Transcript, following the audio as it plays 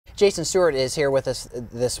Jason Stewart is here with us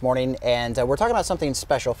this morning, and we're talking about something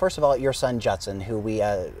special. First of all, your son Judson, who we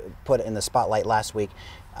put in the spotlight last week,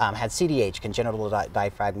 had CDH, congenital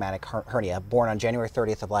diaphragmatic hernia, born on January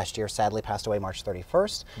 30th of last year, sadly passed away March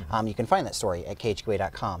 31st. You can find that story at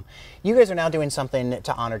KHQA.com. You guys are now doing something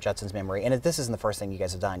to honor Judson's memory, and this isn't the first thing you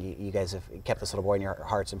guys have done. You guys have kept this little boy in your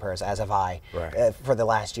hearts and prayers, as have I, for the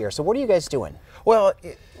last year. So what are you guys doing? Well,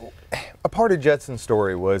 a part of Judson's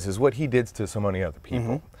story is what he did to so many other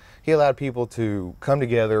people. He allowed people to come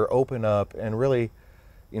together, open up, and really,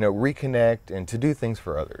 reconnect and to do things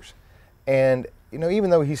for others. And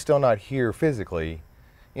even though he's still not here physically,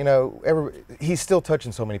 he's still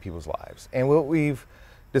touching so many people's lives. And what we've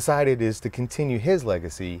decided is to continue his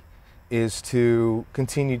legacy, is to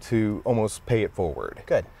continue to almost pay it forward.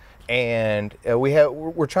 Good. And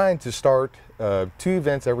we're trying to start 2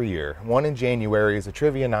 events every year. One in January is a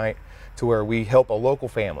trivia night, to where we help a local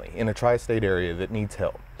family in a tri-state area that needs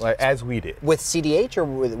help, as we did. With CDH or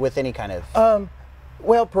with any kind of?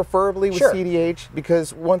 Well, preferably with Sure. CDH,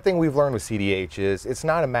 because one thing we've learned with CDH is it's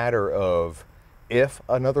not a matter of if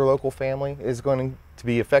another local family is going to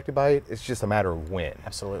be affected by it, it's just a matter of when.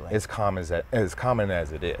 Absolutely. As common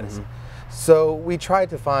as it is. So we tried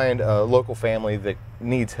to find a local family that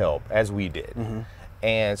needs help, as we did.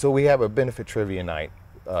 And so we have a benefit trivia night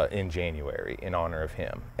in January in honor of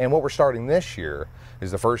him. And what we're starting this year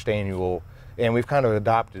is the first annual, and we've kind of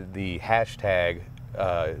adopted the hashtag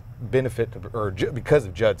because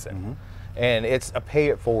of Judson. And it's a pay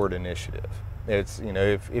it forward initiative. It's,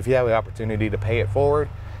 if you have the opportunity to pay it forward,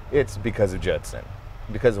 it's because of Judson,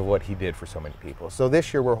 because of what he did for so many people. So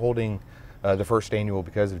this year we're holding the first annual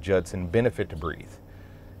Because of Judson Benefit to Breathe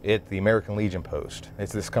at the American Legion Post.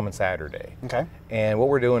 It's this coming Saturday. Okay. And what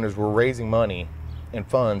we're doing is we're raising money and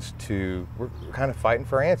funds we're kind of fighting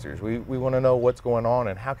for answers. We want to know what's going on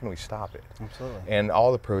and how can we stop it. Absolutely. And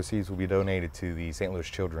all the proceeds will be donated to the St. Louis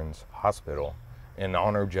Children's Hospital in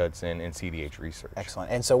honor of Judson and CDH research. Excellent.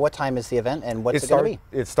 And so what time is the event, and what's it going to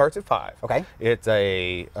be? It starts at 5. Okay. It's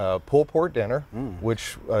a pulled pork dinner,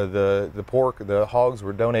 which the hogs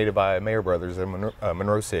were donated by Mayer Brothers in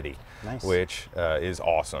Monroe City, Nice. which is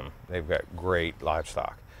awesome. They've got great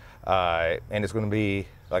livestock. And it's going to be,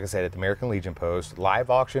 like I said, at the American Legion Post, live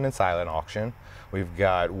auction and silent auction. We've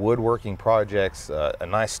got woodworking projects, a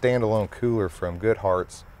nice standalone cooler from Good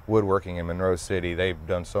Hearts Woodworking in Monroe City. They've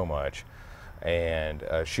done so much. And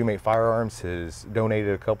Shoemate Firearms has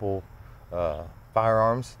donated a couple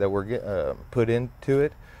firearms that were put into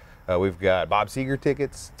it. We've got Bob Seger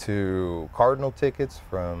tickets to Cardinal tickets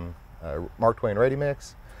from Mark Twain Ready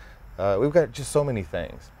Mix. We've got just so many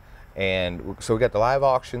things. And so we got the live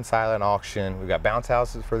auction, silent auction, we've got bounce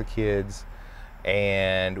houses for the kids,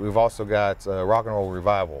 and we've also got rock and roll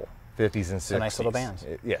revival, 50s and 60s. A nice little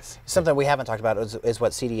band. Yes. Something we haven't talked about is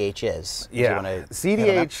what CDH is. Yeah,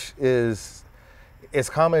 CDH is as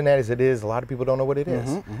common as it is. A lot of people don't know what it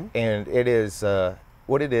is. And it is,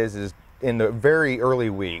 what it is in the very early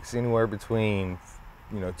weeks, anywhere between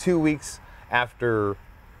 2 weeks after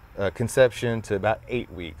conception to about 8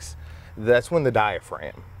 weeks, that's when the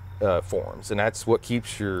diaphragm forms, and that's what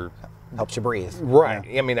keeps helps you breathe. Right.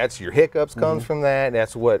 Yeah. I mean, that's your hiccups comes from that.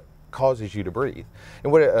 That's what causes you to breathe.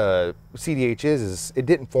 And what CDH is it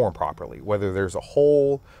didn't form properly, whether there's a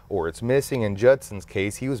hole or it's missing. In Judson's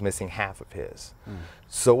case, he was missing half of his.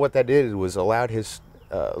 So what that did was allowed his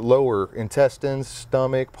lower intestines,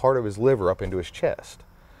 stomach, part of his liver up into his chest,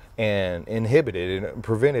 and inhibited and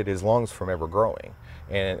prevented his lungs from ever growing.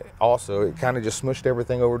 And also, it kind of just smushed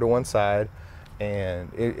everything over to one side.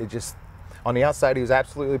 And it just, on the outside, he was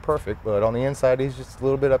absolutely perfect, but on the inside, he's just a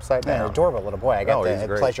little bit upside down. An adorable little boy. I got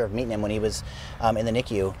the pleasure of meeting him when he was in the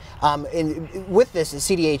NICU. And with this,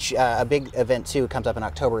 CDH, a big event too, comes up in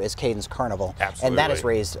October, is Cadence Carnival. Absolutely. And that has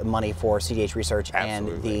raised money for CDH research.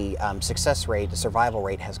 Absolutely. And the success rate, the survival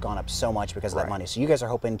rate has gone up so much because of that money. So you guys are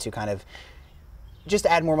hoping to kind of just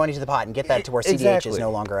add more money to the pot and get that to where CDH is no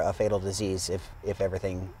longer a fatal disease if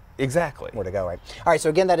everything were to go right. All right, so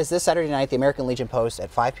again, that is this Saturday night, the American Legion Post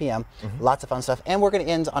at 5 p.m. Lots of fun stuff. And we're going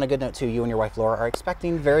to end on a good note, too. You and your wife, Laura, are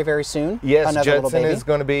expecting very, very soon another little baby. Judson is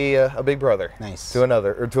going to be a big brother. Nice. To a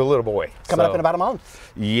little boy. Coming up in about a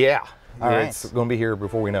month. Yeah. All right. It's going to be here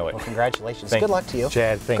before we know it. Well, congratulations. Thank good you. luck to you.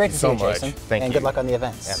 Chad, thank Great you to so see you, much. Jason. Thank you. And good luck on the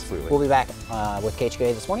events. Absolutely. We'll be back with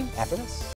KHQA this morning after this.